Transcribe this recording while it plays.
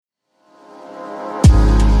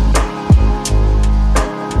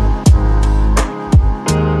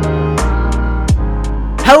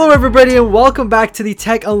everybody, and welcome back to the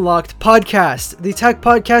Tech Unlocked podcast, the tech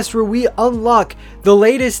podcast where we unlock the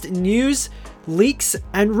latest news, leaks,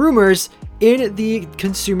 and rumors in the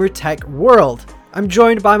consumer tech world. I'm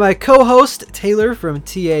joined by my co-host, Taylor from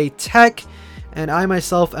TA Tech, and I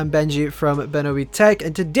myself am Benji from Benobi Tech,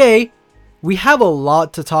 and today we have a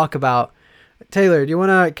lot to talk about. Taylor, do you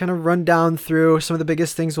want to kind of run down through some of the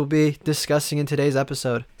biggest things we'll be discussing in today's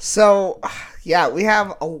episode? So, yeah, we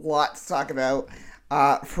have a lot to talk about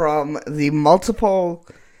from the multiple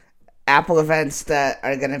Apple events that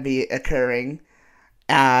are going to be occurring.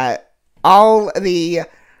 All the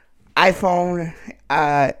iPhone,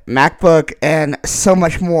 MacBook, and so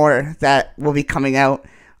much more that will be coming out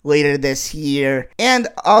later this year. And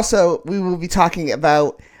also, we will be talking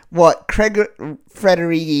about what Craig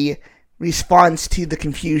Federighi responds to the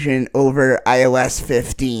confusion over iOS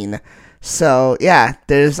 15. So, yeah,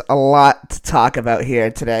 there's a lot to talk about here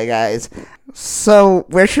today, guys. So,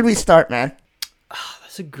 where should we start, man?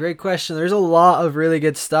 That's a great question. There's a lot of really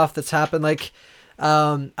good stuff that's happened. I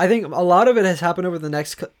think a lot of it has happened over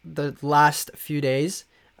the last few days.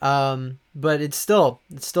 But it's still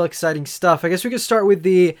exciting stuff. I guess we could start with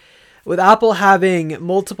Apple having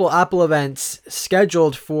multiple Apple events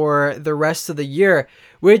scheduled for the rest of the year,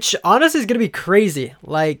 which honestly is going to be crazy.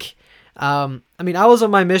 I was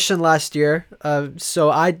on my mission last year,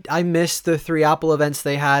 so I missed the 3 Apple events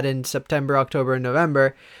they had in September, October, and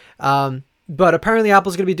November. But apparently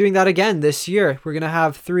Apple's going to be doing that again this year. We're going to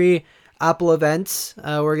have 3 Apple events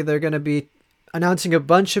where they're going to be announcing a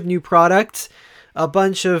bunch of new products. A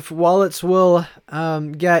bunch of wallets will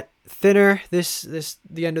get thinner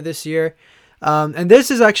the end of this year. And this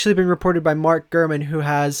has actually been reported by Mark Gurman, who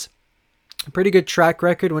has a pretty good track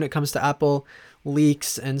record when it comes to Apple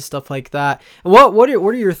leaks and stuff like that. And what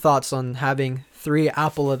are your thoughts on having 3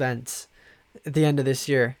 Apple events at the end of this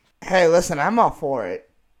year? Hey, listen, I'm all for it.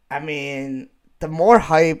 I mean, the more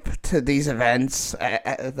hype to these events,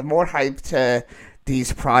 the more hype to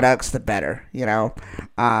these products, the better, you know?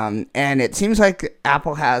 And it seems like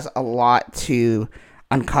Apple has a lot to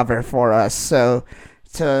uncover for us. So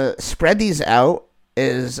to spread these out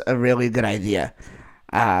is a really good idea.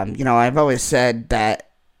 I've always said that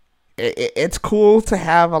it's cool to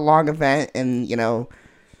have a long event and,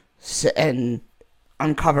 and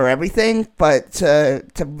uncover everything, but to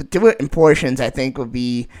do it in portions, I think would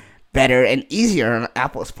be better and easier on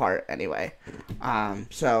Apple's part anyway.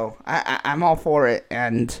 So I'm all for it.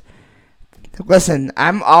 And listen,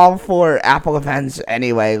 I'm all for Apple events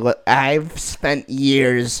anyway. I've spent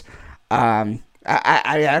years, I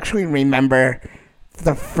actually remember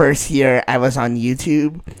the first year I was on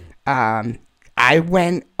YouTube. I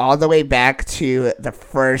went all the way back to the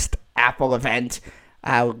first Apple event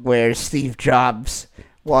where Steve Jobs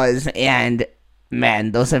was, and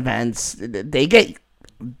man, those events, they get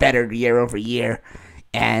better year over year,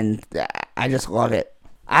 and I just love it.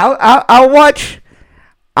 I'll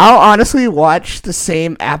honestly watch the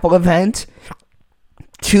same Apple event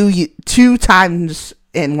two times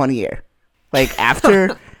in 1 year. Like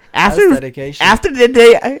after dedication. After the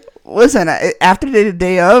day, after the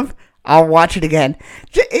day of, I'll watch it again.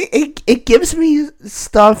 It gives me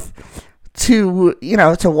stuff to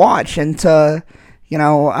watch and to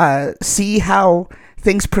see how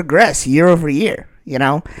things progress year over year.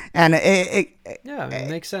 And it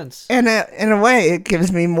makes sense. And in a way, it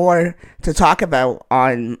gives me more to talk about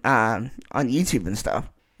on YouTube and stuff.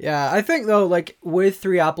 Yeah, I think though, with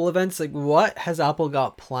 3 Apple events, what has Apple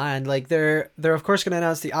got planned? They're of course going to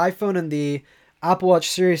announce the iPhone and the Apple Watch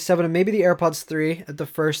Series 7 and maybe the AirPods 3 at the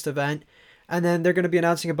first event. And then they're going to be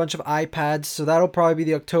announcing a bunch of iPads, so that'll probably be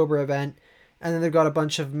the October event. And then they've got a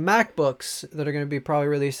bunch of MacBooks that are going to be probably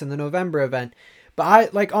released in the November event.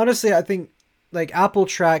 But honestly, I think Apple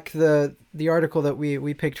Track, the article that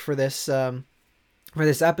we picked for this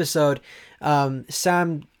episode,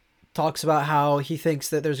 Sam talks about how he thinks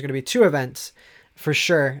that there's going to be 2 events for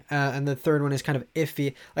sure, and the third one is kind of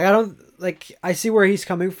iffy. I see where he's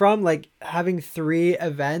coming from. Having 3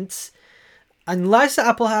 events, unless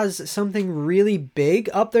Apple has something really big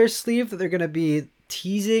up their sleeve that they're going to be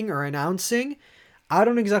teasing or announcing, I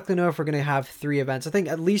don't exactly know if we're going to have 3 events. I think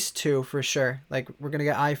at least 2 for sure. We're going to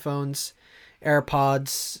get iPhones,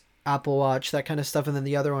 AirPods, Apple Watch, that kind of stuff, and then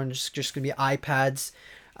the other one just going to be iPads,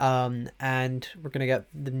 and we're going to get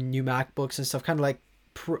the new MacBooks and stuff, kind of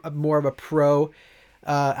more of a pro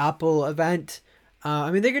Apple event.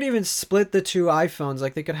 They could even split the 2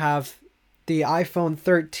 iPhones. They could have the iPhone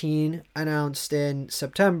 13 announced in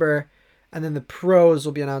September, and then the Pros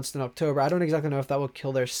will be announced in October. I don't exactly know if that will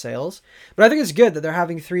kill their sales, but I think it's good that they're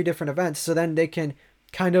having 3 different events, so then they can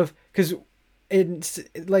kind of, because it's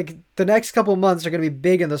like the next couple months are going to be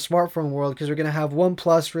big in the smartphone world because we're going to have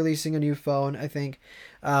OnePlus releasing a new phone. I think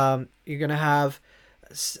you're going to have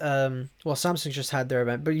well, Samsung just had their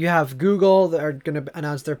event, but you have Google that are going to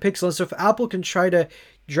announce their Pixel. And so if Apple can try to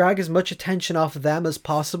drag as much attention off of them as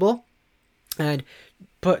possible and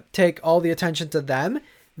take all the attention to them,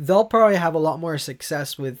 they'll probably have a lot more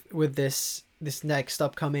success with this next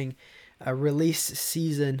upcoming release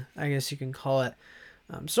season, I guess you can call it.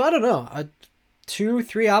 So I don't know,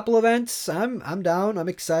 2-3 Apple events. I'm down. I'm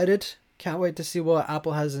excited. Can't wait to see what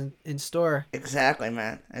Apple has in store. Exactly,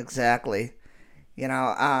 man. Exactly.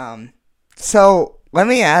 So let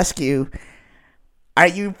me ask you, are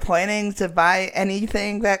you planning to buy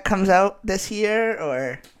anything that comes out this year?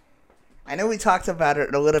 Or I know we talked about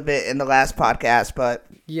it a little bit in the last podcast, but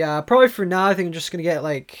yeah, probably for now, I think I'm just going to get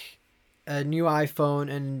like a new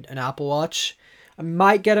iPhone and an Apple Watch. I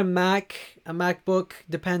might get a MacBook,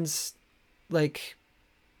 depends like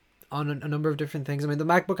on a number of different things. I mean, the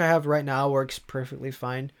MacBook I have right now works perfectly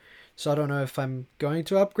fine. So I don't know if I'm going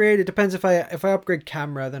to upgrade. It depends if I upgrade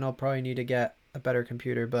camera, then I'll probably need to get a better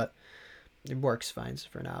computer, but it works fine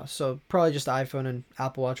for now. So probably just iPhone and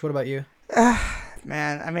Apple Watch. What about you?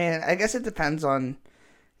 Man, I mean, I guess it depends on,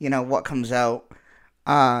 what comes out.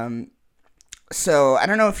 So I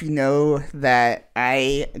don't know if you know that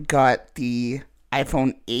I got the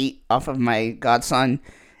iPhone 8 off of my godson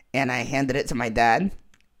and I handed it to my dad.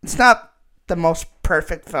 It's not the most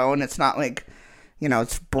perfect phone. It's not like,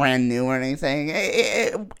 it's brand new or anything.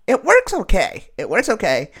 It works okay. It works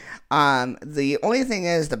okay. The only thing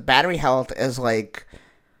is the battery health is like,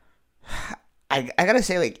 I gotta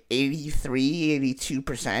say like 83,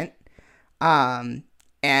 82%.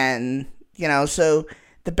 And, so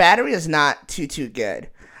the battery is not too good.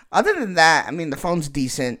 Other than that, I mean, the phone's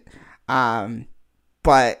decent.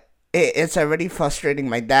 But it's already frustrating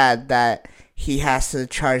my dad that he has to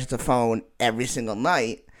charge the phone every single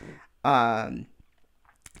night.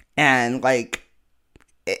 And like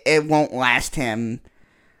it won't last him,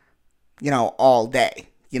 all day.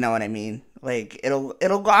 You know what I mean? Like it'll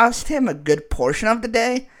last him a good portion of the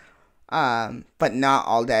day, but not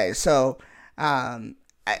all day. So,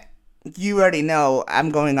 you already know I'm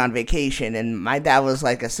going on vacation, and my dad was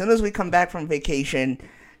like, as soon as we come back from vacation,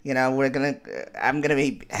 I'm gonna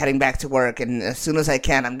be heading back to work, and as soon as I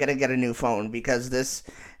can, I'm gonna get a new phone because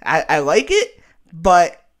I like it,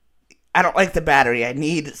 but I don't like the battery. I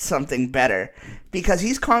need something better because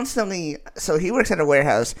he works at a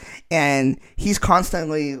warehouse and he's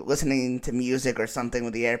constantly listening to music or something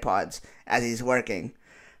with the AirPods as he's working.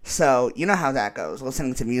 So you know how that goes,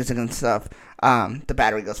 listening to music and stuff. The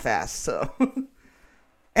battery goes fast. So,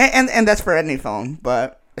 and that's for any phone,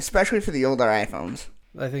 but especially for the older iPhones.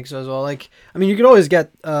 I think so as well. Like, I mean, you could always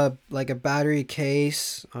get like a battery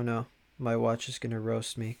case. Oh no, my watch is gonna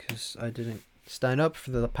roast me because I didn't stand up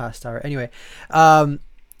for the past hour. Anyway,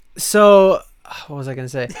 so what was I gonna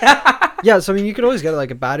say? Yeah, so I mean, you could always get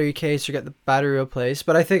like a battery case or get the battery replaced.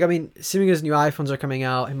 But I think, I mean, assuming as new iPhones are coming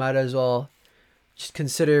out, he might as well just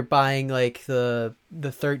consider buying like the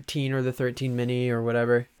 13 or the 13 mini or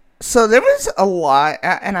whatever. So there was a lot,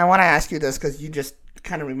 and I want to ask you this because you just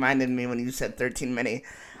kind of reminded me when you said 13 mini.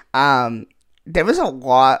 There was a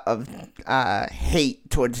lot of hate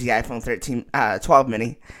towards the iPhone 12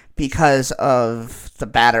 mini because of the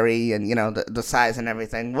battery and, the size and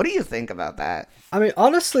everything. What do you think about that? I mean,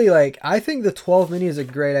 honestly, like, I think the 12 mini is a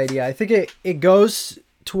great idea. I think it goes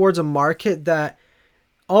towards a market that,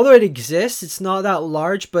 although it exists, it's not that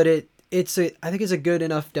large, but I think it's a good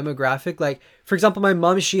enough demographic. Like, for example, my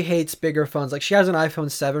mom, she hates bigger phones. Like, she has an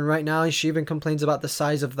iPhone 7 right now, and she even complains about the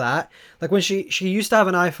size of that. Like, when she used to have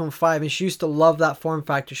an iPhone 5, and she used to love that form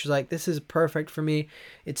factor. She's like, this is perfect for me.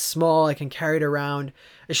 It's small. I can carry it around.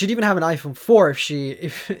 And she'd even have an iPhone 4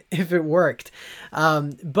 if it worked.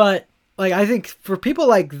 But, like, I think for people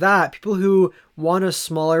like that, people who want a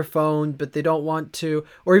smaller phone, but they don't want to,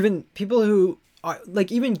 or even people who,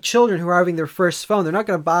 like even children who are having their first phone, they're not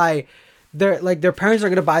going to buy their parents are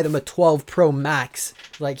going to buy them a 12 Pro Max.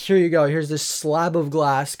 Like, here you go. Here's this slab of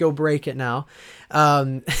glass. Go break it now. They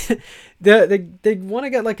want to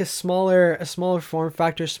get like a smaller form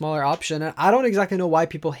factor, smaller option. And I don't exactly know why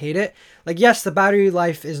people hate it. Like, yes, the battery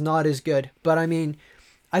life is not as good, but I mean,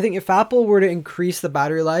 I think if Apple were to increase the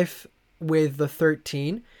battery life with the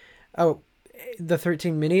 13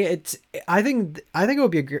 mini, I think it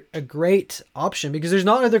would be a great option because there's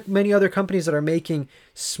not many other companies that are making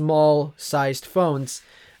small sized phones.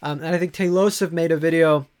 And I think Tailosive made a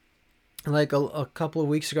video like a couple of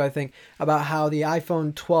weeks ago, I think, about how the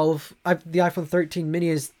iPhone 13 mini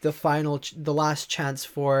is the last chance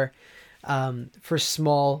for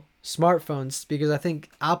small smartphones, because I think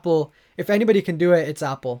Apple, if anybody can do it, it's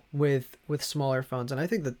Apple with smaller phones, and I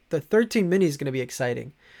think the 13 mini is going to be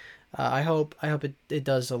exciting. I hope it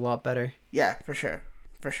does a lot better. Yeah, for sure,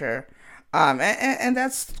 for sure. And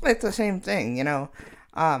that's like the same thing, you know.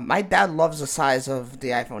 My dad loves the size of the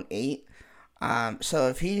iPhone 8. So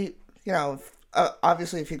if he, you know,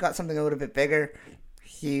 obviously if he got something a little bit bigger,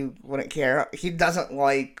 he wouldn't care. He doesn't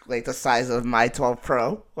like the size of my 12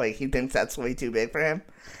 Pro. Like he thinks that's way too big for him.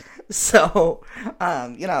 So,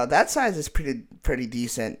 you know, that size is pretty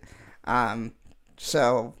decent.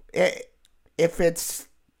 So if it's,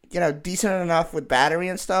 you know, decent enough with battery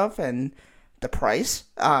and stuff and the price,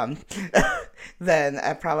 then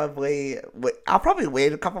I'll probably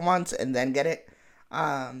wait a couple months and then get it.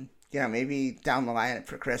 You know, maybe down the line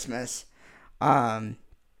for Christmas. I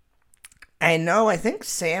think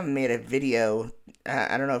Sam made a video.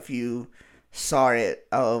 I don't know if you saw it,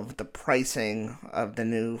 of the pricing of the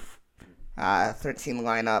new 13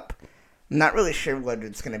 lineup. I'm not really sure what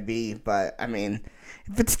it's gonna be, but I mean,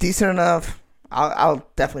 if it's decent enough, I'll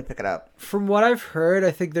definitely pick it up. From what I've heard,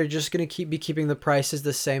 I think they're just going to be keeping the prices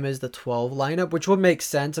the same as the 12 lineup, which would make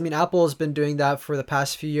sense. I mean, Apple has been doing that for the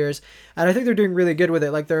past few years, and I think they're doing really good with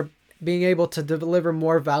it. Like, they're being able to deliver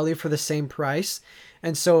more value for the same price.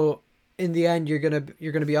 And so in the end, you're going to be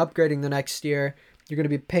upgrading the next year. You're going to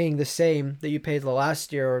be paying the same that you paid the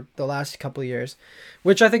last year or the last couple of years,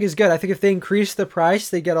 which I think is good. I think if they increase the price,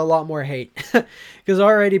 they get a lot more hate, because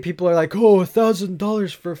already people are like, oh,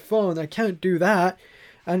 $1,000 for a phone. I can't do that.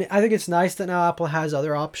 And I think it's nice that now Apple has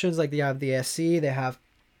other options. Like, they have the SE, they have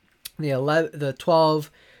the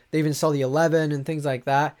 12, they even sell the 11 and things like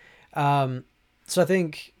that. So I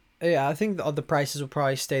think the prices will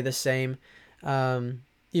probably stay the same.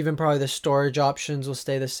 Even probably the storage options will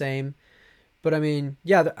stay the same. But I mean,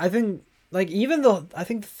 yeah, I think like I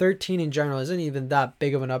think the 13 in general isn't even that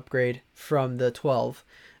big of an upgrade from the 12.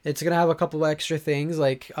 It's gonna have a couple of extra things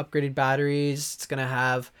like upgraded batteries. It's gonna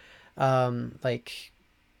have like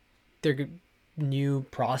their new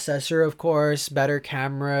processor, of course, better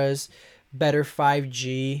cameras, better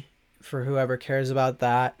 5G for whoever cares about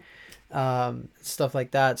that, stuff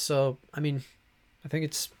like that. So I mean, I think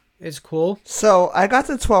it's cool. So I got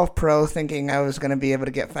the 12 Pro thinking I was gonna be able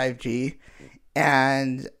to get 5G.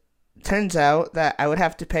 And turns out that I would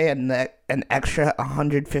have to pay an extra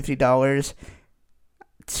 $150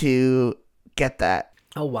 to get that.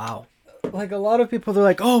 Oh, wow. Like, a lot of people, they're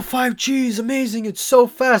like, oh, 5G is amazing, it's so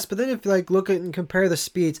fast. But then if you like look at and compare the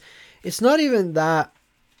speeds, it's not even that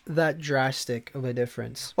drastic of a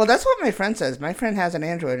difference. Well, that's what my friend says. My friend has an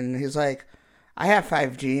Android, and he's like, I have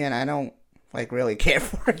 5G, and I don't like really care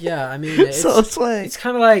for it. Yeah, I mean, so it's like, it's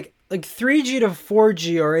kind of like 3G to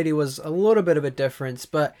 4G already was a little bit of a difference,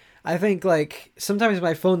 but I think like sometimes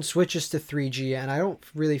my phone switches to 3G and I don't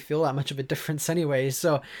really feel that much of a difference anyway.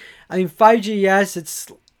 So, I mean, 5G, yes,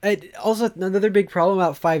 it also, another big problem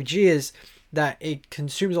about 5G is that it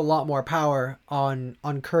consumes a lot more power on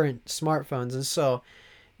current smartphones, and so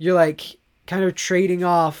you're like kind of trading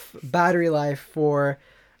off battery life for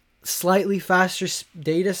slightly faster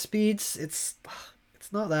data speeds. It's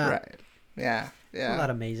not that right. Yeah. not that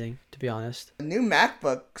amazing, to be honest. New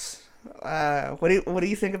MacBooks. What do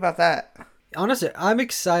you think about that? Honestly, I'm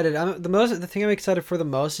excited. The thing I'm excited for the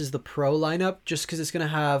most is the Pro lineup, just because it's gonna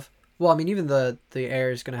have. Well, I mean, even the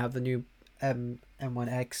Air is gonna have the new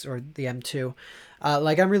M1X or the M2.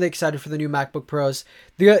 Like, I'm really excited for the new MacBook Pros.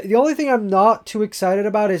 The only thing I'm not too excited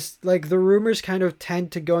about is like the rumors kind of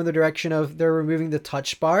tend to go in the direction of they're removing the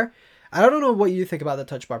Touch Bar. I don't know what you think about the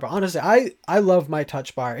Touch Bar, but honestly, I love my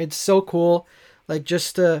Touch Bar. It's so cool. Like,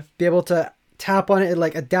 just to be able to tap on it, it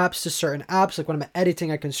like adapts to certain apps. Like, when I'm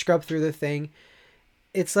editing, I can scrub through the thing.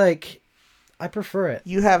 It's like, I prefer it.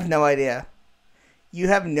 You have no idea.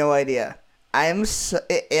 If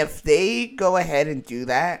they go ahead and do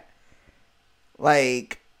that,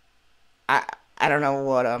 like, I don't know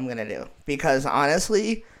what I'm gonna do, because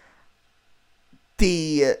honestly,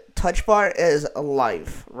 the Touch Bar is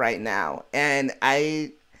life right now, and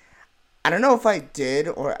I don't know if I did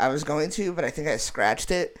or I was going to, but I think I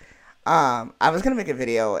scratched it. I was going to make a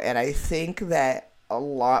video, and I think that a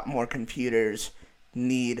lot more computers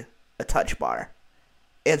need a Touch Bar.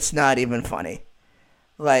 It's not even funny.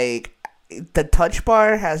 Like, the Touch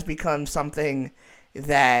Bar has become something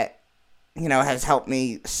that, you know, has helped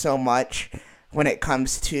me so much when it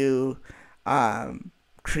comes to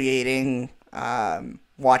creating,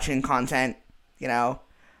 watching content, you know.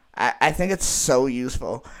 I think it's so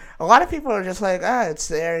useful. A lot of people are just like, it's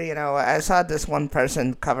there, you know. I saw this one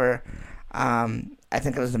person cover I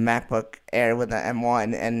think it was the MacBook Air with the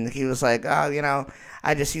M1, and he was like, "Oh,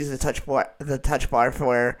 I just use the touch bar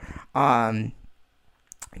for, the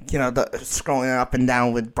scrolling up and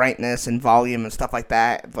down with brightness and volume and stuff like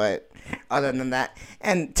that." But other than that,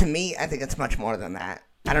 and to me, I think it's much more than that.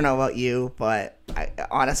 I don't know about you, but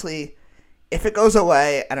honestly, if it goes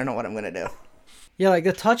away, I don't know what I'm gonna do. Yeah, like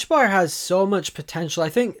the touch bar has so much potential. I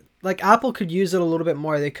think like Apple could use it a little bit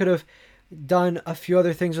more. They could have done a few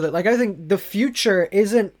other things with it. Like I think the future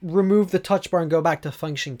isn't remove the touch bar and go back to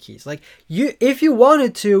function keys. Like if you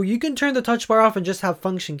wanted to, you can turn the touch bar off and just have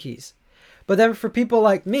function keys. But then for people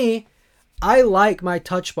like me, I like my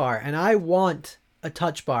touch bar and I want a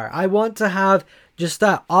touch bar. I want to have just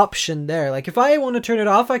that option there. Like if I want to turn it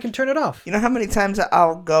off, I can turn it off. You know how many times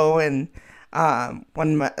I'll go and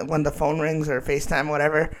when the phone rings or FaceTime,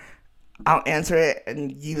 whatever, I'll answer it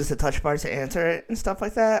and use the touch bar to answer it and stuff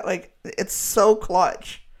like that. Like, it's so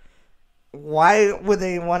clutch. Why would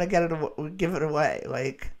they want to give it away?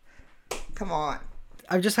 Like, come on.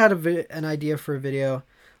 I've just had an idea for a video,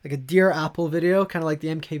 like a Dear Apple video, kind of like the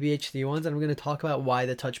MKBHD ones, and I'm going to talk about why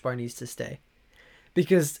the touch bar needs to stay.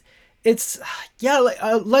 Because it's,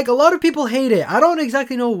 like a lot of people hate it. I don't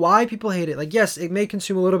exactly know why people hate it. Like, yes, it may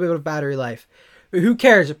consume a little bit of battery life. But who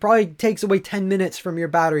cares? It probably takes away 10 minutes from your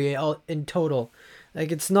battery in total.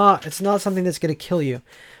 Like, it's not something that's going to kill you.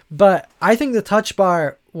 But I think the touch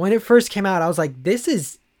bar, when it first came out, I was like, this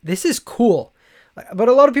is cool. But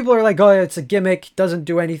a lot of people are like, oh, it's a gimmick, doesn't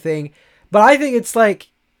do anything. But I think it's like,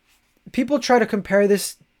 people try to compare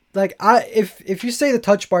this. Like, if you say the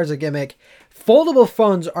touch bar is a gimmick, foldable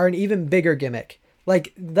phones are an even bigger gimmick.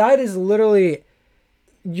 Like, that is literally,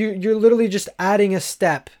 you're literally just adding a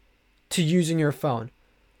step to using your phone.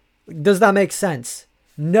 Does that make sense?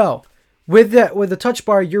 No. With the touch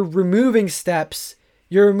bar, you're removing steps.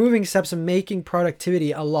 You're removing steps and making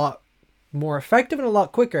productivity a lot more effective and a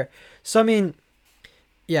lot quicker. So, I mean,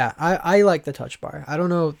 yeah, I like the touch bar. I don't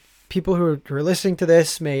know, people who are listening to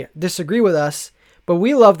this may disagree with us, but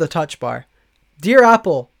we love the touch bar. Dear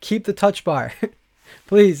Apple, keep the touch bar.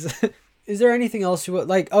 Please. Is there anything else you would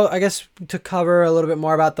like? Oh, I guess to cover a little bit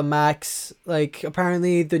more about the Macs. Like,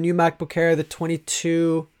 apparently the new MacBook Air, the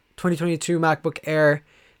 2022 MacBook Air,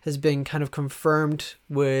 has been kind of confirmed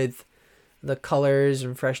with the colors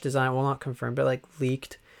and fresh design. Well, not confirmed, but like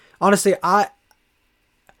leaked. Honestly, I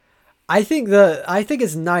think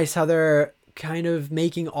it's nice how they're kind of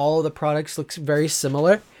making all the products look very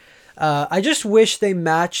similar. I just wish they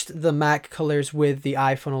matched the Mac colors with the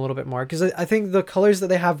iPhone a little bit more, because I think the colors that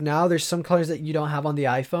they have now, there's some colors that you don't have on the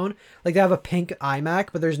iPhone. Like, they have a pink iMac,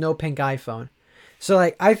 but there's no pink iPhone. So,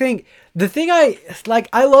 like, I think the thing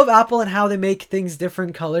I love Apple and how they make things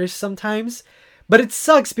different colors sometimes, but it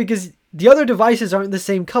sucks because the other devices aren't the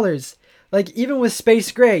same colors. Like, even with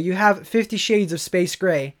Space Gray, you have 50 shades of Space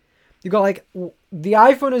Gray. You got, like, the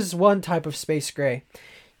iPhone is one type of Space Gray.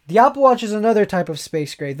 The Apple Watch is another type of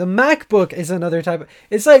space gray. The MacBook is another type.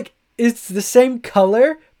 It's like, it's the same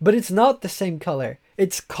color, but it's not the same color.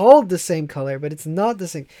 It's called the same color, but it's not the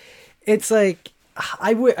same. It's like,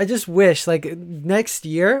 I just wish, like, next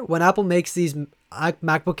year, when Apple makes these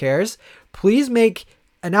MacBook Airs, please make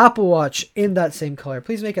an Apple Watch in that same color.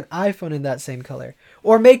 Please make an iPhone in that same color.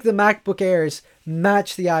 Or make the MacBook Airs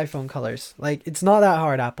match the iPhone colors. Like, it's not that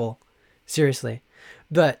hard, Apple. Seriously.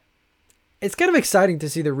 But it's kind of exciting to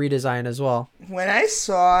see the redesign as well. When I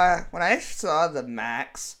saw the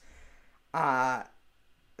Macs,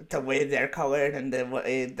 the way they're colored and the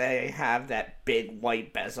way they have that big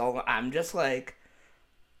white bezel, I'm just like,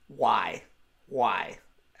 why?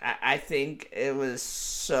 I think it was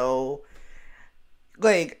so,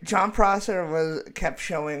 like, John Prosser kept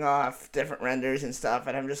showing off different renders and stuff,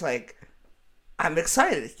 and I'm just like, I'm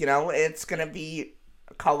excited. It's gonna be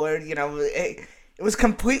colored. It was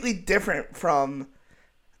completely different from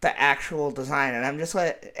the actual design, and I'm just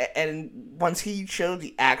like, and once he showed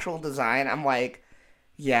the actual design, I'm like,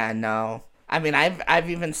 yeah, no. I mean, I've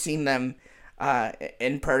even seen them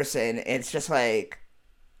in person. It's just like,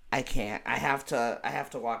 I can't. I have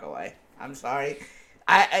to walk away. I'm sorry.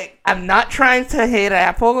 I'm not trying to hate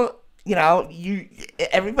Apple.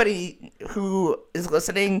 Everybody who is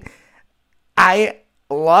listening, I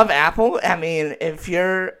love Apple. I mean, if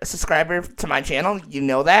you're a subscriber to my channel, you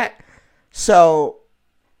know that. So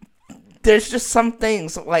there's just some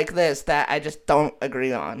things like this that I just don't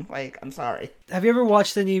agree on. Like, I'm sorry. Have you ever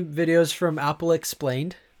watched any videos from Apple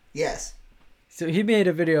Explained? Yes. So he made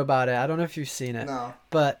a video about it. I don't know if you've seen it. No.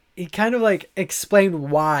 But he kind of like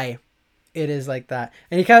explained why it is like that.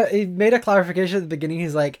 And he made a clarification at the beginning.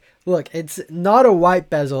 He's like, look, it's not a white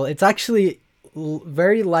bezel. It's actually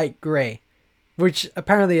very light gray. which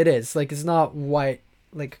apparently it is. Like, it's not white,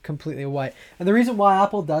 like completely white. And the reason why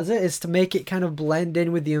Apple does it is to make it kind of blend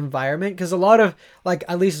in with the environment, because a lot of, like,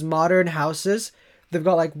 at least modern houses, they've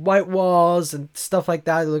got like white walls and stuff like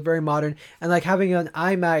that. They look very modern, and like having an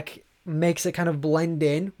iMac makes it kind of blend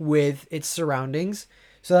in with its surroundings.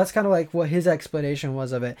 So that's kind of like what his explanation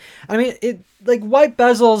was of it. I mean, it, like, white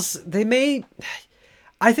bezels, they may,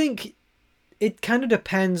 I think it kind of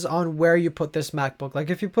depends on where you put this MacBook.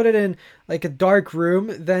 Like, if you put it in like a dark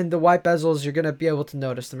room, then the white bezels, you're gonna be able to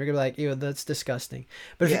notice them. You're gonna be like, ew, that's disgusting.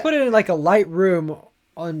 But if you put it in like a light room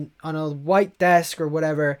on a white desk or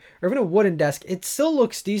whatever, or even a wooden desk, it still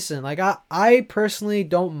looks decent. Like, I personally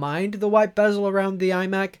don't mind the white bezel around the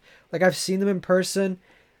iMac. Like, I've seen them in person,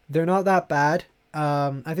 they're not that bad.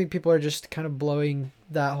 I think people are just kind of blowing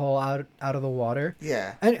that hole out of the water.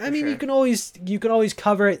 Yeah. And I mean, sure, you can always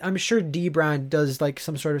cover it. I'm sure Dbrand does like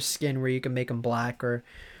some sort of skin where you can make them black or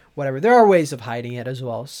whatever. There are ways of hiding it as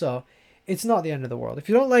well. So it's not the end of the world. If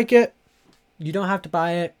you don't like it, you don't have to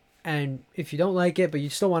buy it. And if you don't like it, but you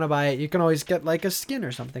still want to buy it, you can always get like a skin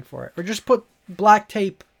or something for it, or just put black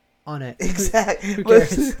tape on it. Exactly. Who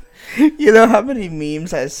cares? Listen, you know how many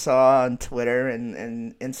memes I saw on Twitter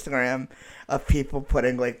and Instagram of people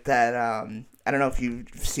putting like that, I don't know if you've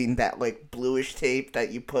seen that like bluish tape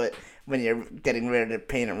that you put when you're getting ready to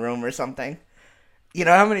paint a room or something. You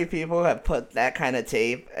know how many people have put that kind of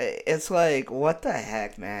tape? It's like, what the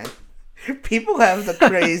heck, man? People have the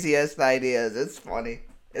craziest ideas. It's funny.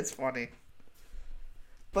 It's funny.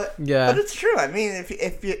 But it's true. I mean,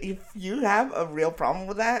 if you have a real problem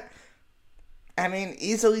with that, I mean,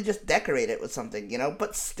 easily just decorate it with something, you know,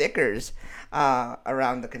 put stickers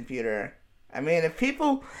around the computer. I mean, if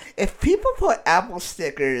people put Apple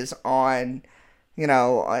stickers on, you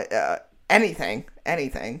know, anything,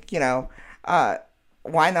 you know,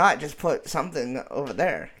 why not just put something over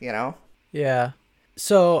there, you know? Yeah.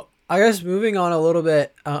 So I guess moving on a little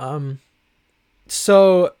bit,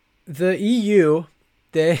 so the EU,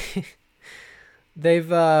 they've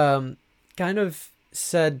kind of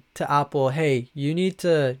said to Apple, hey, you need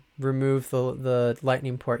to remove the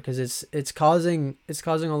Lightning port because it's causing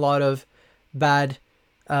a lot of bad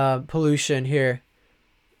pollution here.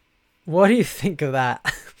 What do you think of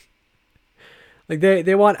that? Like,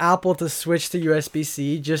 they want Apple to switch to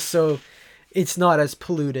USB-C just so it's not as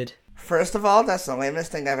polluted. First of all, that's the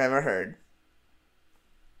lamest thing I've ever heard.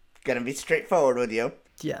 Gonna be straightforward with you.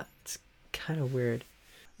 Yeah, it's kind of weird.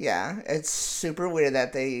 Yeah, it's super weird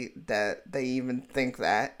that they even think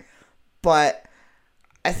that. But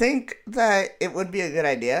I think that it would be a good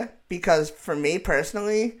idea because for me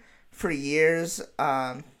personally, for years,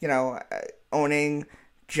 you know, owning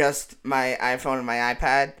just my iPhone and my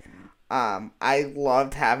iPad, I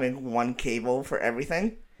loved having one cable for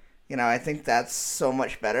everything. You know, I think that's so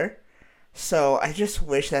much better. So I just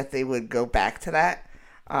wish that they would go back to that.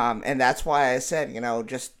 And that's why I said, you know,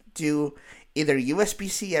 just do either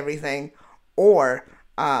USB-C everything or,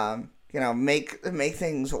 you know, make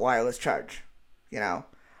things wireless charge, you know.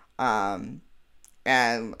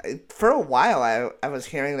 And for a while, I was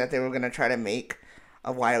hearing that they were going to try to make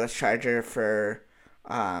a wireless charger for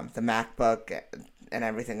the MacBook and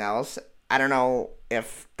everything else. I don't know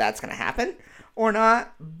if that's going to happen or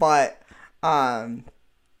not, but,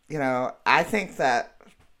 you know, I think that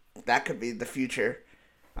could be the future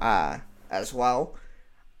as well.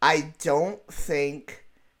 I don't think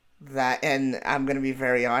that, and I'm going to be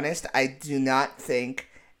very honest, I do not think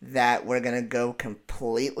that we're going to go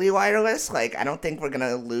completely wireless. Like, I don't think we're going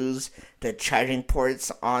to lose the charging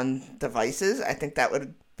ports on devices. I think that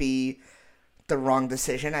would be the wrong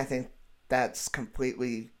decision. I think that's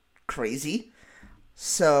completely crazy.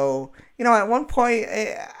 So, you know, at one point,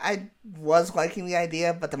 I was liking the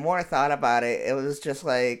idea, but the more I thought about it, it was just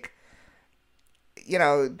like, you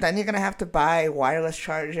know, then you're going to have to buy wireless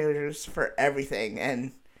chargers for everything,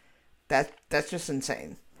 and that's just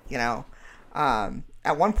insane, you know.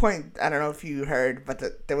 At one point, I don't know if you heard,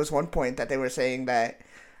 but there was one point that they were saying that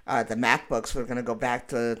the MacBooks were going to go back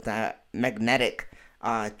to the magnetic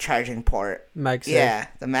charging port. MagSafe. Yeah,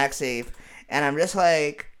 the MagSafe. And I'm just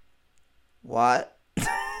like, what?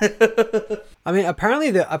 I mean, apparently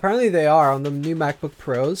they are on the new MacBook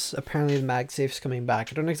Pros. Apparently the MagSafe's coming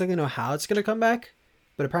back. I don't exactly know how it's gonna come back,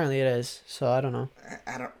 but apparently it is. So I don't know.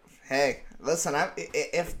 Hey, listen,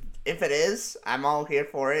 if it is, I'm all here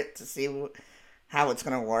for it to see how it's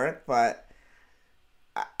gonna work. But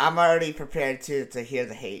I'm already prepared to hear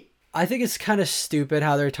the hate. I think it's kind of stupid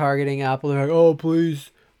how they're targeting Apple. They're like, oh, please,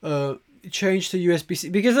 change to USB-C,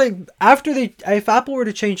 because like if Apple were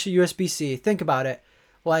to change to USB-C, think about it.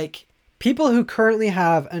 Like, people who currently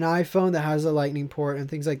have an iPhone that has a lightning port and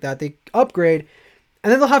things like that, they upgrade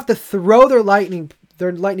and then they'll have to throw their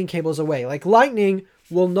lightning cables away. Like lightning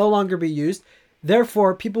will no longer be used.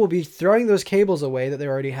 Therefore, people will be throwing those cables away that they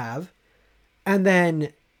already have. And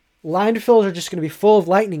then landfills are just going to be full of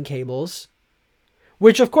lightning cables,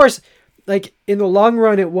 which of course, like in the long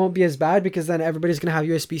run, it won't be as bad because then everybody's going to have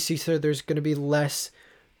USB-C. So there's going to be less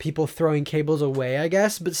people throwing cables away, I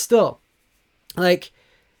guess. But still, like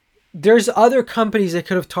there's other companies that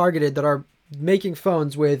could have targeted that are making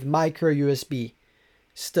phones with micro USB.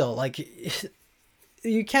 Still, like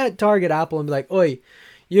you can't target Apple and be like, "Oi,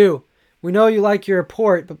 we know you like your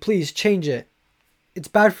port, but please change it. It's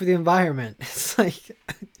bad for the environment." It's like,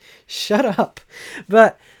 shut up.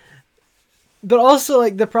 But also,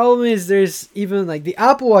 like, the problem is there's even, like, the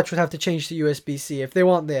Apple Watch would have to change to USB-C. If they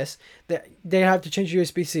want this, they have to change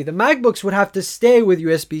USB-C. The MacBooks would have to stay with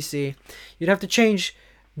USB-C. You'd have to change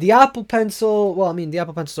the Apple Pencil. Well, I mean, the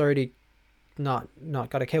Apple Pencil's already not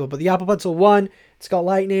got a cable, but the Apple Pencil 1, it's got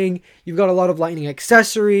lightning. You've got a lot of lightning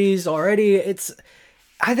accessories already.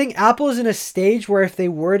 I think Apple's in a stage where if they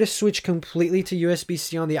were to switch completely to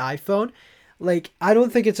USB-C on the iPhone, like, I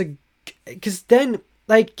don't think because then,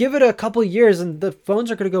 like, give it a couple years and the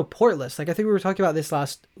phones are going to go portless. Like, I think we were talking about this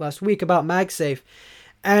last week about MagSafe.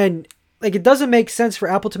 And, like, it doesn't make sense for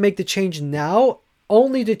Apple to make the change now,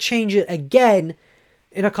 only to change it again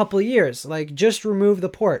in a couple of years. Like, just remove the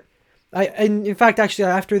port. And in fact, actually,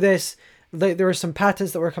 after this, there were some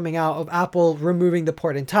patents that were coming out of Apple removing the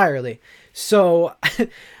port entirely. So,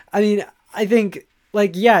 I mean, I think,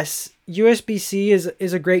 like, yes, USB-C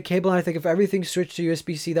is a great cable. And I think if everything switched to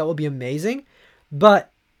USB-C, that will be amazing.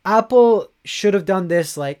 But Apple should have done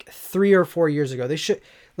this like 3 or 4 years ago.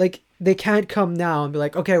 They can't come now and be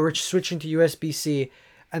like, okay, we're switching to USB-C.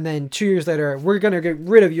 And then 2 years later, we're going to get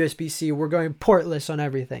rid of USB-C. We're going portless on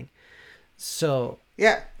everything. So.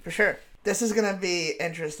 Yeah, for sure. This is going to be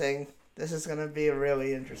interesting. This is going to be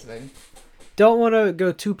really interesting. Don't want to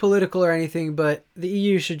go too political or anything, but the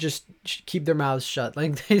EU should just keep their mouths shut.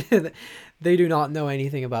 Like, they do not know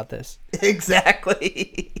anything about this.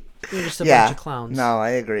 Exactly. They're just a bunch of clowns. No, I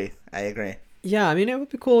agree. Yeah, I mean, it would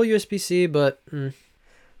be cool USB-C, but.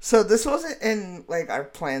 So this wasn't in like our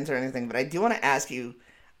plans or anything, but I do want to ask you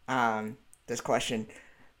this question.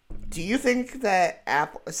 Do you think that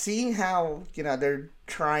Apple, seeing how, they're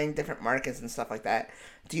trying different markets and stuff like that,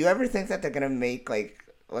 do you ever think that they're going to make, like,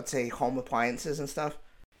 let's say, home appliances and stuff?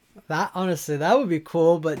 Honestly, that would be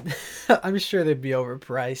cool, but I'm sure they'd be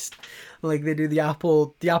overpriced. Like they do the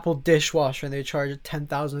Apple dishwasher and they charge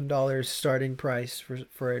 $10,000 starting price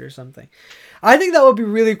for it or something. I think that would be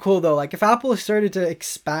really cool though. Like if Apple started to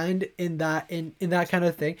expand in that kind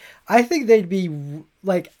of thing, I think they'd be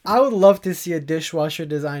like, I would love to see a dishwasher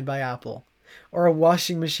designed by Apple or a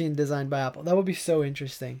washing machine designed by Apple. That would be so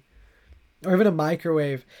interesting. Or even a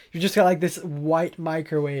microwave. You've just got like this white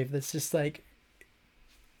microwave that's just like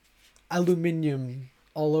aluminum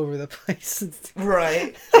all over the place.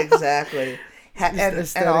 Right, exactly.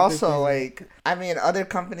 and also, like, I mean, other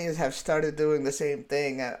companies have started doing the same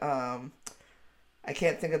thing. I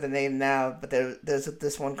can't think of the name now, but there's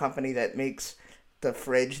this one company that makes the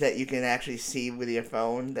fridge that you can actually see with your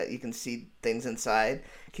phone, that you can see things inside.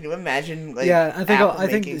 Can you imagine, like, yeah, I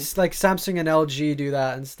think it's like Samsung and LG do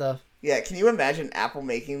that and stuff. Yeah, can you imagine Apple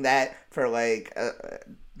making that for, like,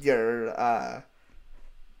 your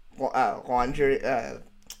laundry,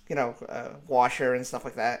 washer and stuff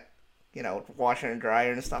like that? Washer and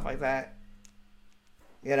dryer and stuff like that.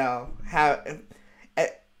 How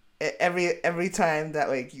every time that,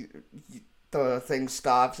 like, the thing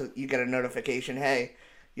stops, you get a notification, hey,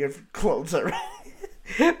 your clothes are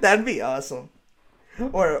ready. That'd be awesome.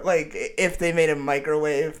 Or, like, if they made a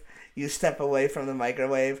microwave, you step away from the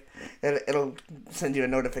microwave, and it'll send you a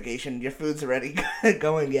notification, your food's ready,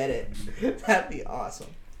 go and get it. That'd be awesome.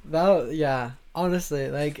 Yeah, honestly,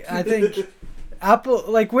 like, I think Apple,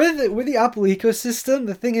 like, with the Apple ecosystem,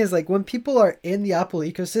 the thing is, like, when people are in the Apple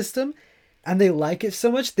ecosystem and they like it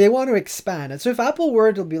so much, they want to expand. And so if Apple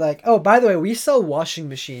were to be like, oh, by the way, we sell washing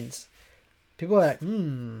machines, people are like,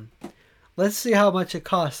 let's see how much it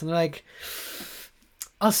costs. And they're like,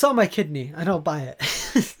 I'll sell my kidney. I don't buy it.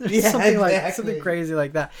 Something crazy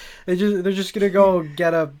like that. They're just gonna go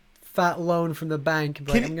get a fat loan from the bank and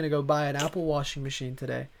be like, I'm gonna go buy an Apple washing machine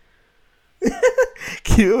today.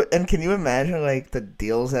 Can you imagine, like, the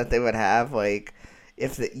deals that they would have, like,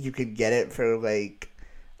 if you could get it for, like,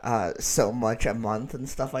 so much a month and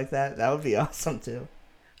stuff like that? That would be awesome too.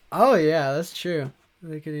 Oh yeah, that's true.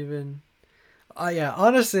 They could even. Yeah,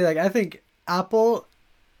 honestly, like, I think Apple,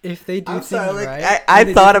 if they do things right,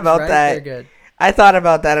 I thought about that. They're good. I thought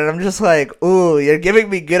about that, and I'm just like, ooh, you're giving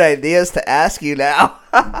me good ideas to ask you now.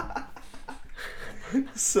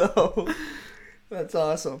 So, that's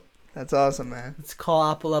awesome. That's awesome, man. Let's call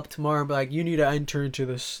Apple up tomorrow and be like, you need to enter into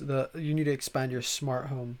you need to expand your smart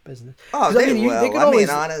home business. Oh, they will.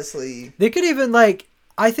 Honestly. They could even,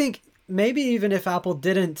 I think maybe even if Apple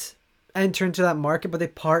didn't enter into that market, but they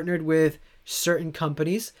partnered with certain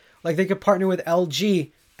companies, like they could partner with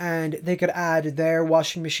LG and they could add their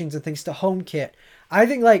washing machines and things to HomeKit. I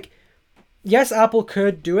think, yes, Apple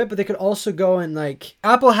could do it, but they could also go and,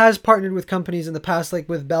 Apple has partnered with companies in the past, like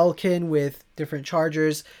with Belkin, with different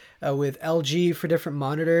chargers, with LG for different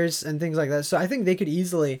monitors and things like that. So I think they could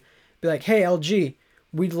easily be like, hey, LG,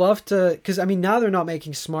 we'd love to, because now they're not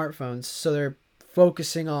making smartphones, so they're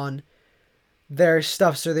focusing on their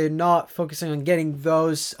stuff. So they're not focusing on getting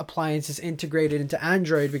those appliances integrated into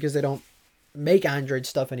Android because they don't make Android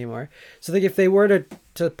stuff anymore. So I think if they were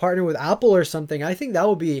to partner with Apple or something, I think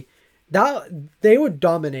they would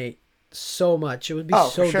dominate so much. It would be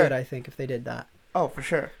so good, I think, if they did that. Oh, for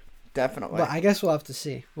sure. Definitely. But I guess we'll have to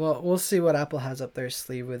see. Well, we'll see what Apple has up their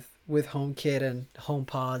sleeve with HomeKit and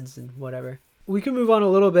HomePods and whatever. We can move on a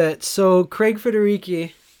little bit. So Craig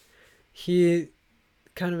Federighi, he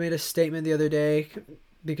kind of made a statement the other day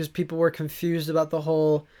because people were confused about the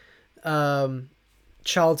whole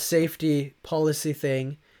child safety policy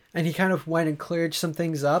thing. And he kind of went and cleared some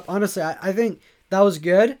things up. Honestly, I think that was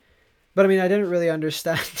good. But I didn't really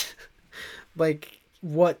understand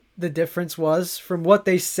what the difference was from what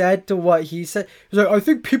they said to what he said. He was like, I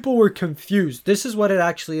think people were confused. This is what it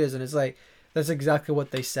actually is. And it's like, that's exactly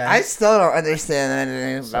what they said. I still don't understand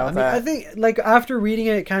anything about that. I think, after reading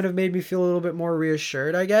it, it kind of made me feel a little bit more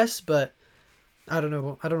reassured, I guess. But I don't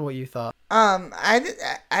know. I don't know what you thought.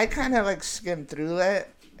 I kind of, skimmed through it.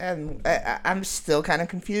 And I'm still kind of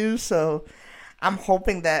confused. So I'm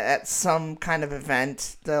hoping that at some kind of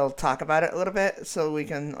event, they'll talk about it a little bit so we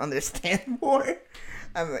can understand more.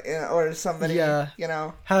 Or somebody,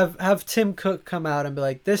 have Tim Cook come out and be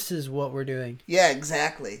like, this is what we're doing. Yeah,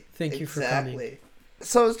 exactly. Thank you for coming.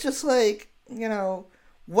 So it's just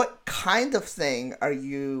what kind of thing are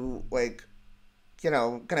you, going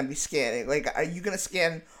to be scanning? Are you going to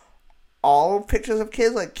scan all pictures of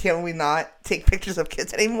kids? Can we not take pictures of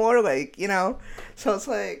kids anymore? So it's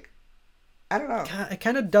I don't know. It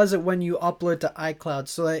kind of does it when you upload to iCloud.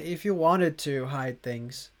 So if you wanted to hide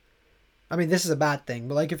things, this is a bad thing,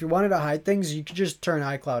 but if you wanted to hide things, you could just turn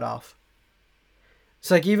iCloud off. It's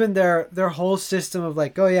even their whole system of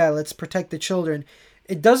oh yeah, let's protect the children.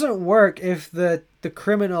 It doesn't work if the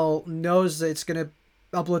criminal knows that it's gonna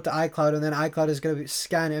upload to iCloud and then iCloud is gonna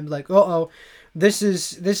scan it and be like,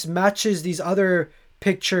 this matches these other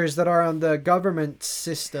pictures that are on the government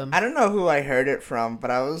system. I don't know who I heard it from,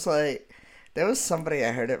 but I was there was somebody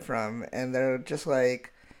I heard it from, and they're just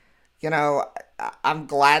I'm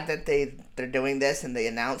glad that they're doing this and they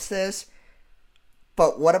announced this,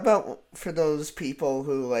 but what about for those people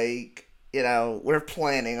who we're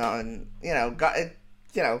planning on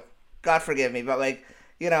God forgive me, but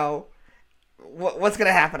what's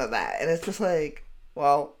gonna happen to that? And it's just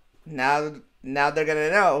well, now they're gonna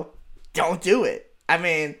know, don't do it.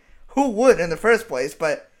 Who would in the first place?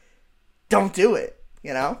 But don't do it.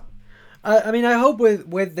 I hope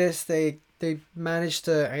with this they managed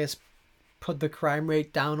to, I guess, put the crime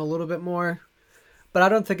rate down a little bit more, but I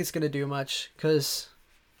don't think it's going to do much because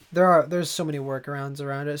there's so many workarounds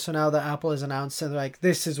around it. So now that Apple has announced and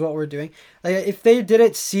this is what we're doing, if they did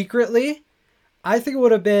it secretly, I think it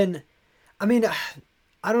would have been, I don't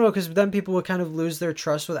know, because then people would kind of lose their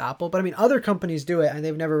trust with Apple. But other companies do it and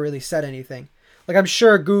they've never really said anything. I'm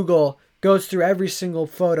sure Google goes through every single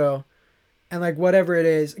photo and whatever it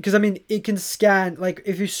is, because it can scan,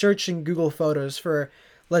 if you search in Google Photos for,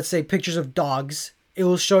 let's say, pictures of dogs, it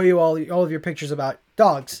will show you all of your pictures about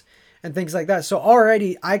dogs and things like that. So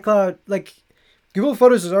already iCloud, Google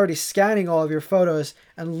Photos is already scanning all of your photos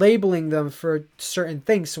and labeling them for certain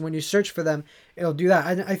things. So when you search for them, it'll do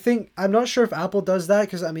that. And I'm not sure if Apple does that,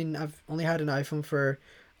 because I've only had an iPhone for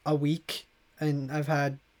a week and I've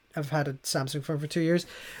had a Samsung phone for 2 years,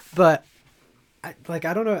 but I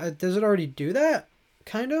don't know, does it already do that?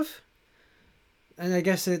 Kind of. And I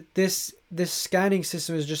guess this scanning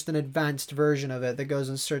system is just an advanced version of it that goes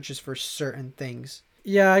and searches for certain things.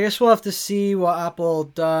 Yeah, I guess we'll have to see what Apple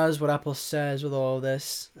does, what Apple says with all of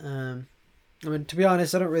this. To be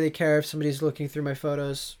honest, I don't really care if somebody's looking through my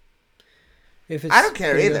photos. If it's, I don't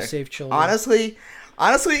care either. Save children.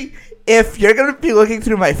 Honestly, if you're gonna be looking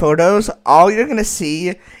through my photos, all you're gonna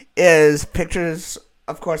see is pictures,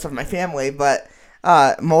 of course, of my family, but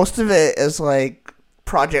most of it is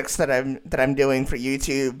projects that I'm doing for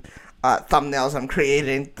YouTube, thumbnails I'm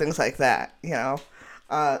creating, things like that, you know.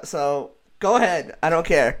 So go ahead, I don't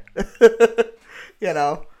care. You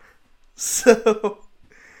know, so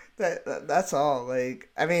that's all. Like,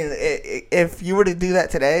 I mean, if you were to do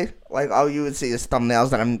that today, like, all you would see is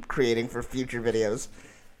thumbnails that I'm creating for future videos.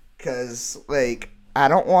 Because, like, I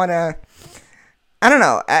don't want to. I don't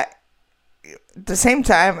know. At the same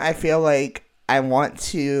time, I feel like I want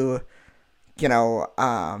to, you know,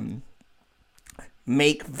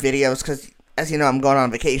 make videos because, as you know, I'm going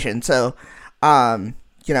on vacation. So,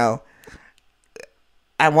 you know,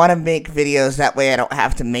 I want to make videos that way I don't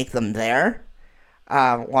have to make them there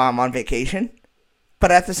while I'm on vacation.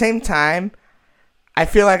 But at the same time, I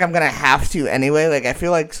feel like I'm going to have to anyway. Like, I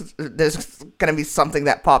feel like there's going to be something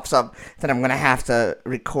that pops up that I'm going to have to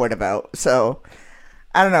record about. So,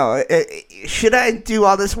 I don't know. Should I do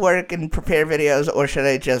all this work and prepare videos, or should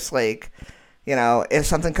I just, like, you know, if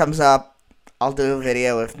something comes up, I'll do a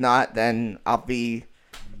video. If not, then I'll be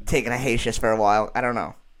taking a hiatus for a while. I don't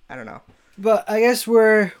know. But I guess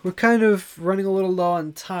we're kind of running a little low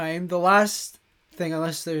on time. The last thing,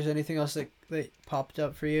 unless there's anything else that popped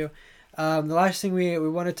up for you, the last thing we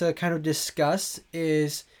wanted to kind of discuss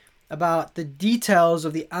is about the details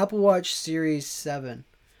of the Apple Watch Series 7,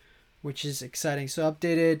 which is exciting. So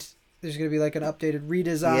updated, there's going to be like an updated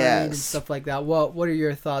redesign and stuff like that. What are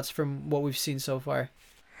your thoughts from what we've seen so far?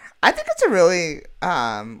 I think it's a really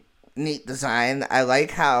neat design. I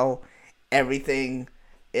like how everything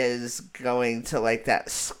is going to like that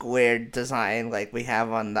squared design like we have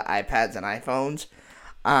on the iPads and iPhones.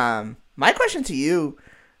 My question to you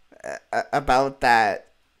about that,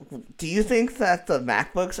 do you think that the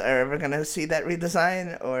MacBooks are ever going to see that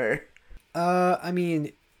redesign, or? I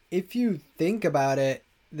mean, if you think about it,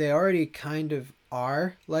 they already kind of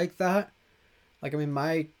are like that. Like, I mean,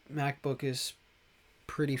 my MacBook is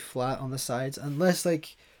pretty flat on the sides, unless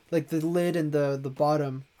like the lid and the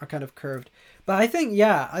bottom are kind of curved. But I think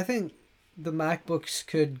the MacBooks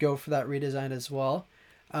could go for that redesign as well.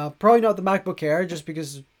 Probably not the MacBook Air, just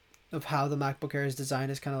because of how the MacBook Air's design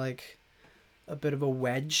is kind of like a bit of a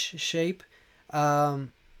wedge shape. But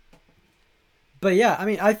yeah, I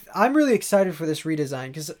mean, I'm really excited for this redesign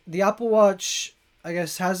because the Apple Watch, I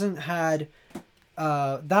guess, hasn't had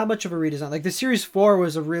that much of a redesign. Like the Series 4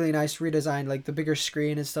 was a really nice redesign, like the bigger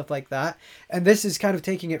screen and stuff like that. And this is kind of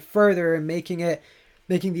taking it further and making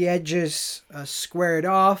the edges squared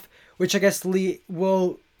off, which I guess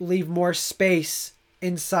will leave more space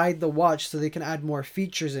inside the watch so they can add more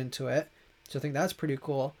features into it. So I think that's pretty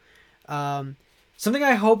cool. Something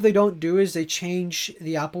I hope they don't do is they change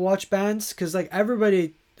the Apple Watch bands, because like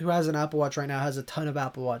everybody who has an Apple Watch right now has a ton of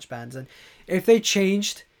Apple Watch bands, and if they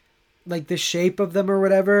changed like the shape of them or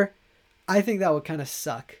whatever, I think that would kind of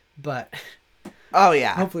suck. But oh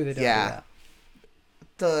yeah, hopefully they don't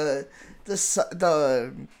do that.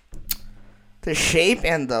 The shape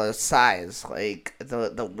and the size, like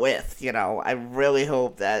the width, you know, I really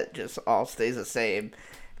hope that just all stays the same,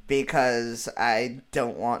 because I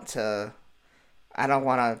don't want to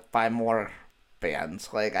buy more bands.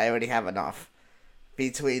 Like, I already have enough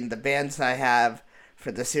between the bands I have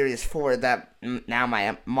for the Series 4 that now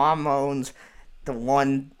my mom owns, the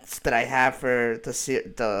ones that I have for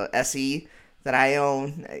the SE that I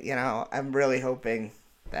own. You know, I'm really hoping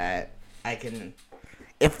that I can,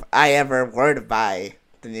 if I ever were to buy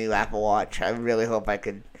the new Apple Watch, I really hope I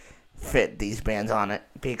could fit these bands on it,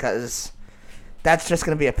 because that's just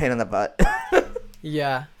going to be a pain in the butt.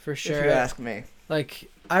 Yeah, for sure. If you ask me. Like,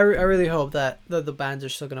 I really hope that the bands are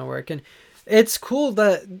still going to work. And it's cool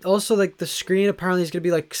that also, like, the screen apparently is going to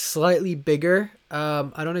be, like, slightly bigger.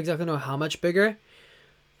 I don't exactly know how much bigger.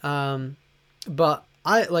 But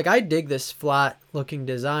I dig this flat-looking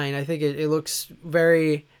design. I think it looks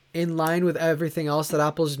very in line with everything else that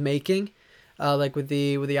Apple's making, like with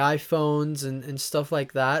the iPhones and stuff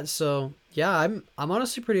like that. So, yeah, I'm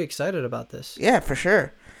honestly pretty excited about this. Yeah, for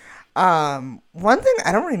sure. One thing,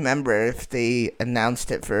 I don't remember if they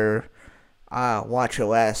announced it for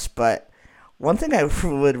WatchOS, but one thing I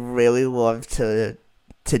would really love to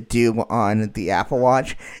do on the Apple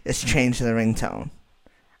Watch is change the ringtone.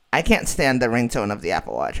 I can't stand the ringtone of the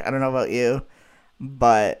Apple Watch. I don't know about you,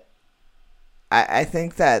 but I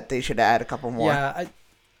think that they should add a couple more. Yeah,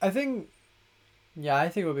 I think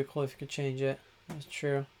it would be cool if you could change it. That's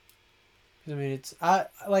true. I mean, I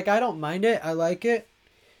don't mind it. I like it.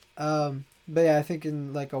 But yeah, I think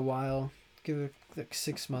in like a while, give it like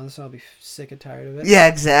 6 months, I'll be sick and tired of it. Yeah,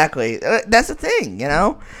 exactly. That's the thing, you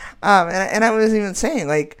know. And I was even saying,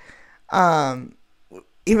 like, even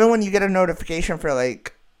when you get a notification for,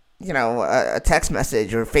 like, you know, a text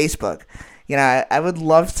message or Facebook, you know, I would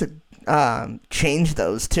love to change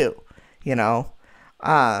those too. you know.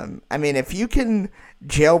 I mean, if you can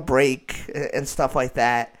jailbreak and stuff like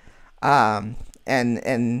that,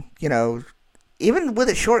 and you know, even with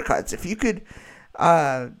the shortcuts, if you could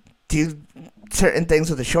do certain things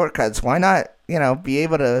with the shortcuts, why not, you know, be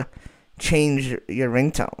able to change your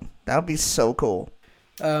ringtone? That would be so cool.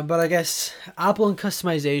 But I guess Apple and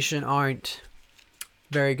customization aren't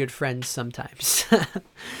very good friends sometimes.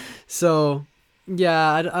 So,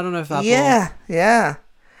 yeah, I don't know if Apple... Yeah.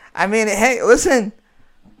 I mean, hey, listen,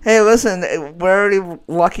 we're already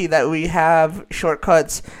lucky that we have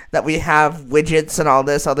shortcuts, that we have widgets and all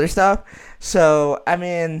this other stuff. So, I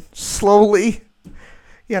mean, slowly,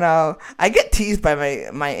 you know, I get teased by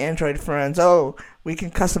my Android friends. Oh, we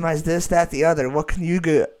can customize this, that, the other. What can you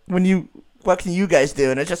do? What can you guys do?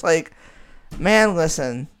 And it's just like, man,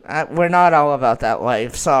 listen, we're not all about that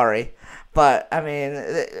life. Sorry, but I mean,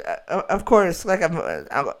 of course, like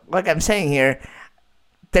I'm saying here,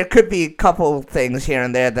 there could be a couple things here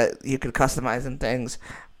and there that you could customize and things,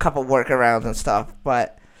 couple workarounds and stuff.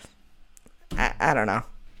 But I don't know.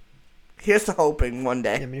 Here's to hoping one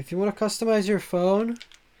day. I mean, if you want to customize your phone,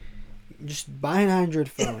 just buy an Android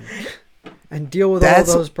phone. And deal with all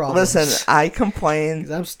those problems. Listen, I complain.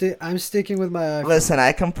 I'm sticking with my iPhone. Listen,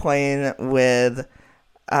 I complain with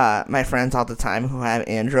my friends all the time who have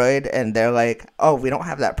Android, and they're like, "Oh, we don't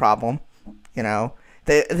have that problem." You know,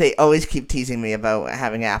 they always keep teasing me about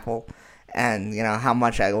having Apple, and you know how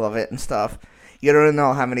much I love it and stuff. You don't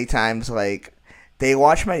know how many times like they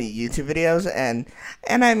watch my YouTube videos, and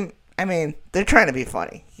I mean, they're trying to be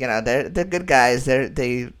funny. You know, they're good guys.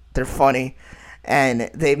 They're funny. And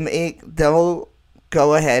they'll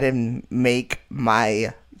go ahead and make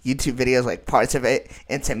my YouTube videos, like parts of it,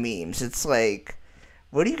 into memes. It's like,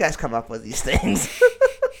 where do you guys come up with these things?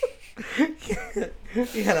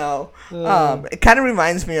 You know, it kind of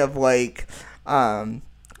reminds me of like, I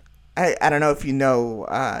don't know if you know,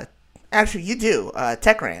 actually you do,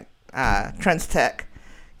 Tech Rant, Trent's Tech.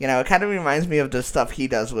 You know, it kind of reminds me of the stuff he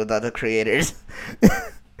does with other creators.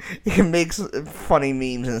 He makes funny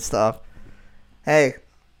memes and stuff. Hey,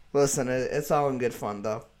 listen, it's all in good fun,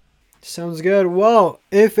 though. Sounds good. Well,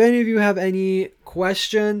 if any of you have any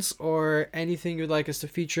questions or anything you'd like us to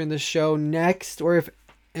feature in the show next, or if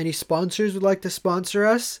any sponsors would like to sponsor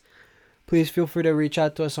us, please feel free to reach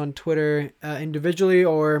out to us on Twitter individually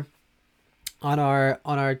or on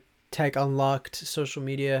our Tech Unlocked social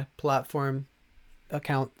media platform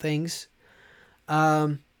account things.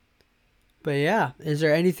 But yeah, is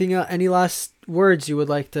there anything, any last words you would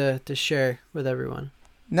like to share with everyone?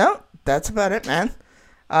 No, that's about it, man.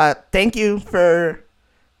 Thank you for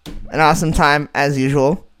an awesome time, as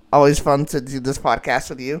usual. Always fun to do this podcast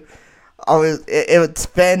with you. Always, it's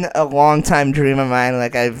been a long time dream of mine,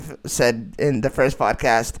 like I've said in the first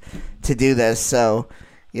podcast, to do this. So,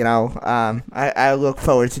 you know, I look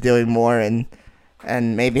forward to doing more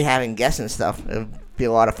and maybe having guests and stuff. It'll be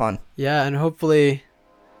a lot of fun. Yeah, and hopefully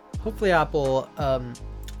Apple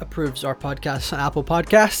approves our podcast on Apple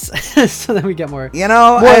Podcasts so that we get more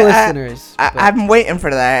listeners. I'm waiting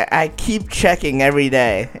for that. I keep checking every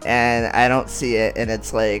day and I don't see it, and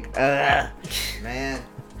it's like, man,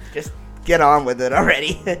 just get on with it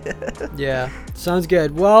already. Yeah, sounds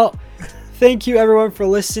good. Well, thank you everyone for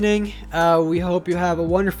listening. We hope you have a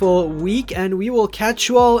wonderful week, and we will catch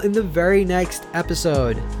you all in the very next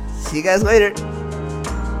episode. See you guys later.